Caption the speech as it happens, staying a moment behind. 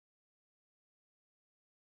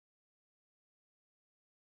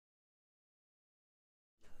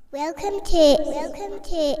Welcome to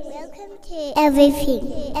everything.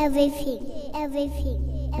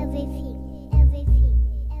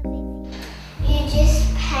 You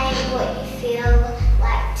just paint what you feel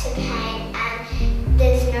like to paint, and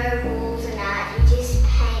there's no rules in art. You just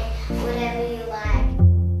paint whatever you like.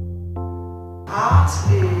 Art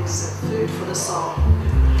is food for the soul.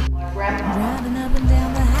 My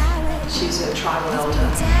grandmother, she's a tribal elder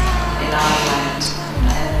in Arnemland,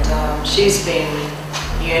 and she's been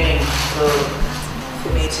yearning for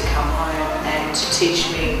me to come home and to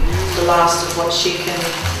teach me the last of what she can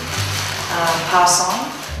pass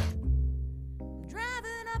on.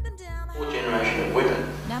 Whole generation of women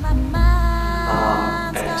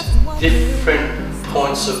and different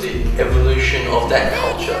points of the evolution of that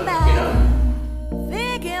culture, you know.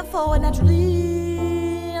 Thinking forward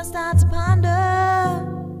naturally, I start to ponder.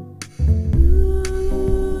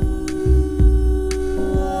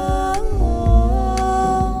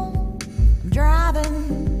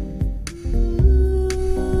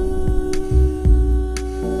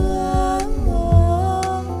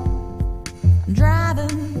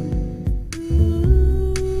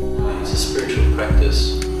 It's a spiritual practice,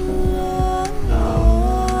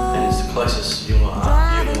 and it's the closest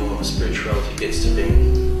Yungu spirituality gets to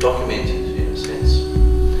being documented, in a sense.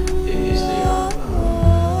 It is the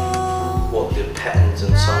what the patterns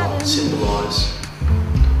and so on symbolise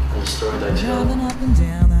and the story they tell.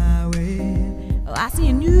 I see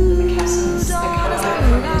a new The Cassins, they come over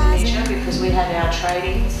from Indonesia because we had our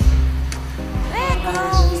tradings. there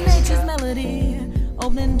goes nature's melody,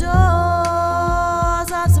 opening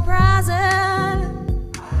doors of surprises. It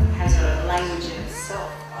has a language in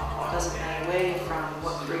itself. It doesn't matter where you're from,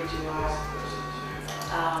 what breed you are.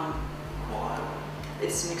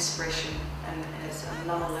 It's an expression and it's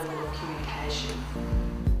another level of communication.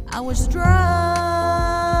 I was a drummer.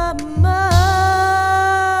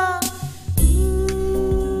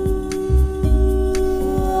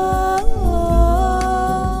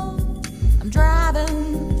 I'm driving.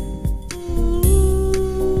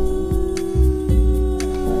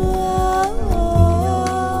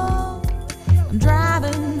 I'm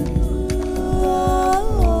driving.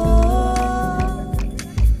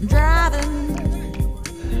 I'm driving.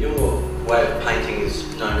 The Yungu way of painting is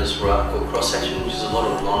known as rock or cross-section, which is a lot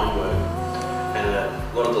of line work. And a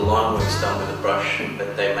lot of the line work is done with a brush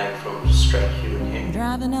that they make from straight human hair.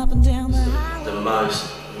 Driving up and down the highway. The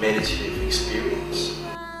most meditative experience.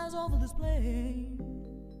 Eyes over this place.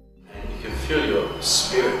 And you can feel your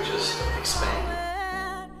spirit just expand.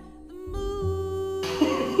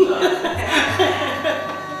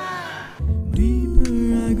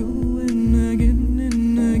 Deeper I go and again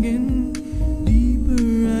and again. Deeper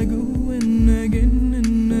I go and again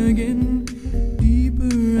and again.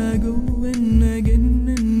 Deeper I go and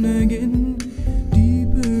again and again.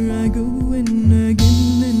 Deeper I go and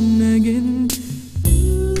again and again.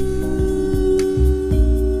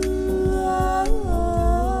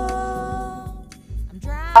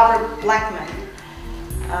 Barbara Blackman,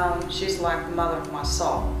 she's like the mother of my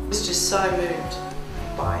soul. I was just so moved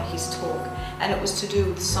by his talk, and it was to do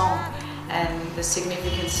with song and the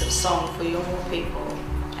significance of song for Yungu people.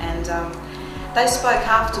 And they spoke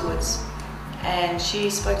afterwards, and she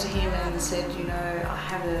spoke to him and said, you know, I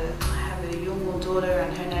have a Yungu daughter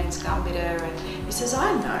and her name's Gambirra, and he says,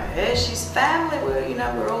 I know her, she's family,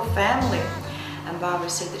 we're all family. And Barbara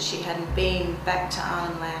said that she hadn't been back to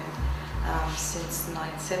Arnhem Land since the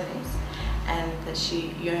 1970s, and that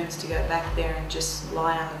she yearns to go back there and just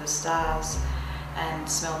lie under the stars and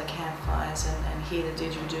smell the campfires and hear the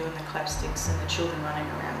didgeridoo and the clapsticks and the children running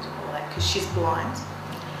around and all that, because she's blind.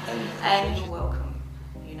 And you're welcome,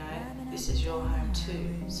 you know, this is your home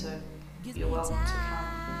too, so you're welcome to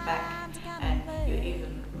come back, and you're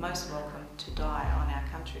even most welcome to die on our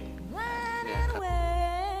country.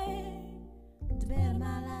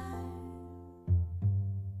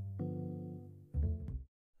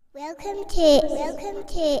 Welcome to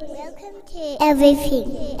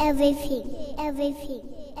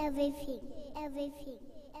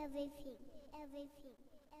everything.